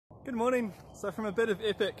Good morning. So from a bit of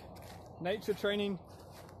epic nature training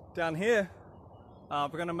down here, we're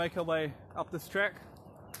going to make our way up this track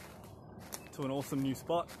to an awesome new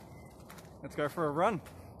spot. Let's go for a run.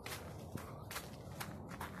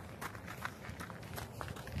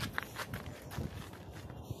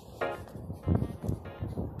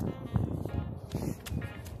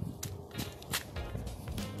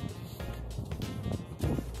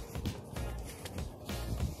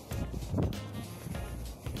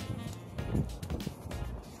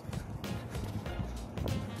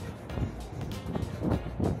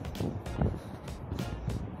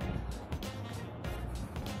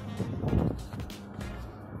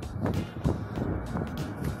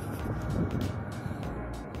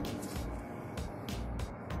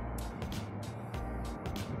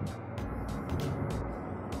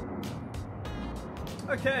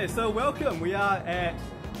 Okay, so welcome. We are at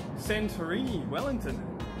Santorini, Wellington.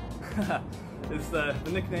 Is the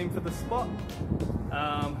nickname for the spot.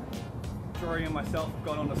 Jory and myself have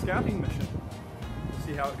gone on a scouting mission.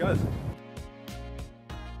 See how it goes.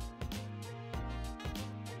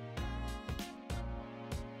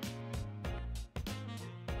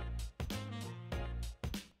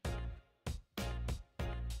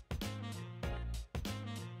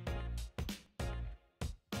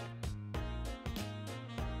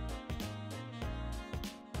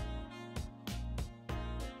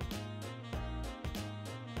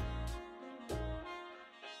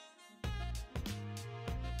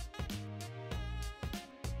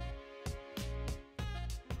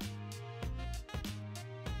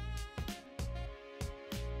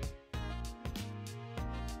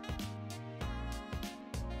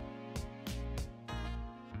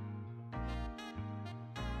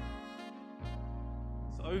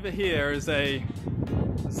 Over here is a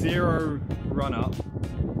zero run-up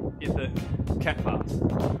epic cat pass.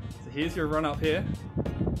 So here's your run-up here.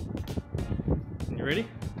 You ready?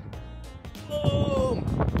 Boom!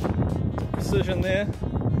 Precision there.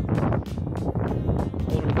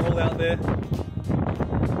 Little roll out there.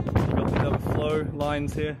 You've got the double flow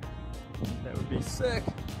lines here. That would be sick.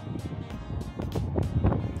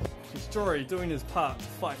 She's Jory doing his part to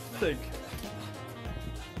fight the pig.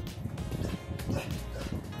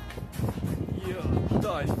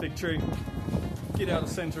 Die, fig tree. Get out of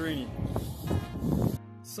Santorini.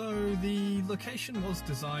 So the location was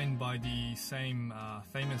designed by the same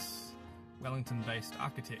famous Wellington-based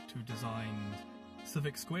architect who designed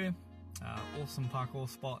Civic Square, awesome parkour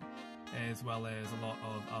spot, as well as a lot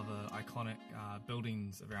of other iconic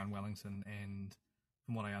buildings around Wellington and,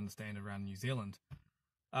 from what I understand, around New Zealand.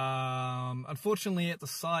 Unfortunately, at the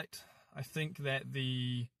site, I think that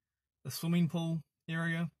the swimming pool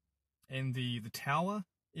area and the tower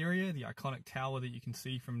area, the iconic tower that you can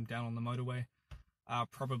see from down on the motorway, are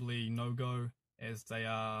probably no-go as they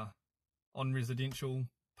are on residential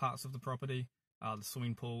parts of the property. The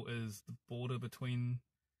swimming pool is the border between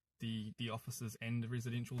the offices and the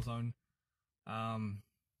residential zone,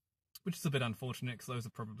 which is a bit unfortunate because those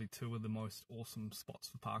are probably two of the most awesome spots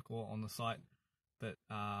for parkour on the site. But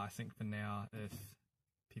I think for now, if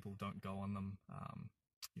people don't go on them,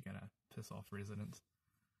 you're going to piss off residents.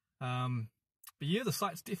 But yeah, the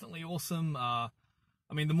site's definitely awesome. I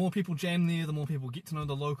mean, the more people jam there, the more people get to know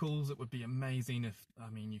the locals. It would be amazing if,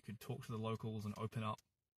 you could talk to the locals and open up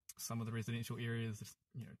some of the residential areas, just,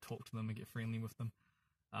 talk to them and get friendly with them.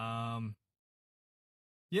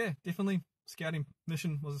 Yeah, definitely. Scouting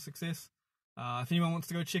mission was a success. If anyone wants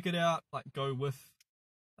to go check it out, go with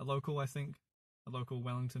a local, I think, a local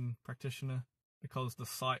Wellington practitioner, because the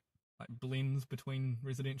site blends between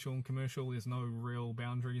residential and commercial. There's no real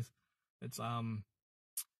boundaries. It's I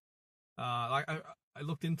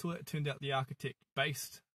looked into it. It turned out the architect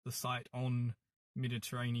based the site on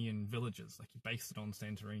Mediterranean villages. He based it on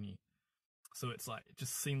Santorini, so it's it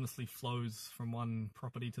just seamlessly flows from one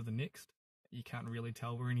property to the next. You can't really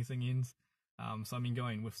tell where anything ends. So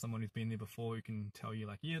going with someone who's been there before, who can tell you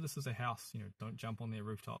yeah, this is a house. Don't jump on their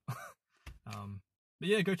rooftop. But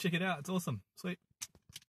yeah, go check it out. It's awesome. Sweet.